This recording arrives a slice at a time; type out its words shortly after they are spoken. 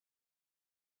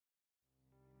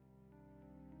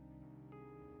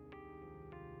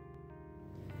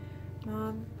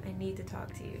Mom, I need to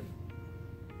talk to you.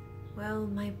 Well,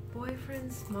 my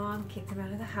boyfriend's mom kicked him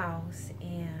out of the house,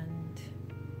 and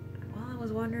well, I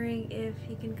was wondering if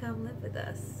he can come live with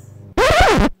us.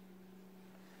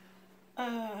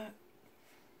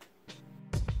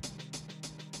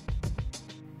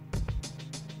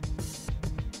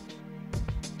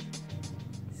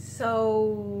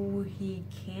 So he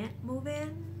can't move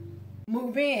in?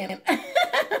 Move in?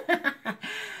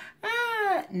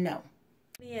 No.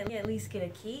 Can he at least get a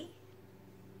key?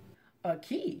 A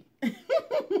key?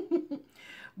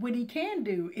 What he can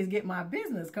do is get my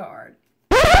business card.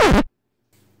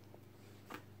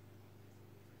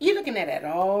 You're looking at it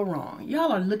all wrong.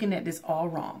 Y'all are looking at this all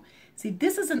wrong. See,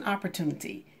 this is an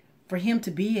opportunity for him to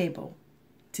be able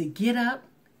to get up,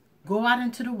 go out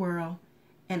into the world,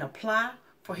 and apply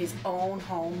for his own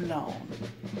home loan.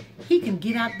 He can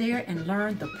get out there and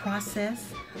learn the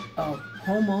process of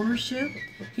home ownership.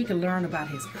 He can learn about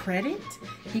his credit.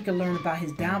 He can learn about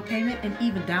his down payment and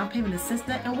even down payment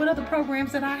assistance and what other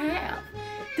programs that I have.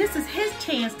 This is his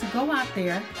chance to go out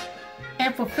there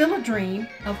and fulfill a dream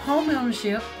of home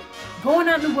ownership, going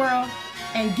out in the world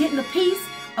and getting a piece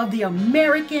of the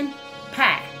American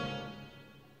pie.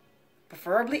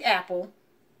 Preferably apple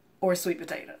or sweet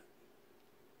potato.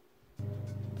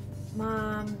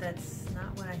 Mom, that's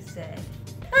not what I said.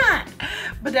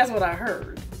 But that's what I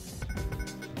heard.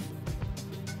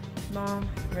 Mom,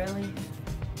 really?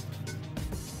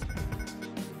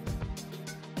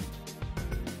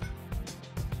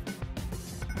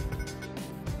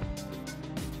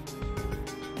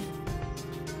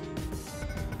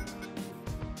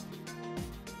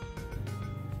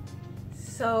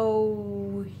 So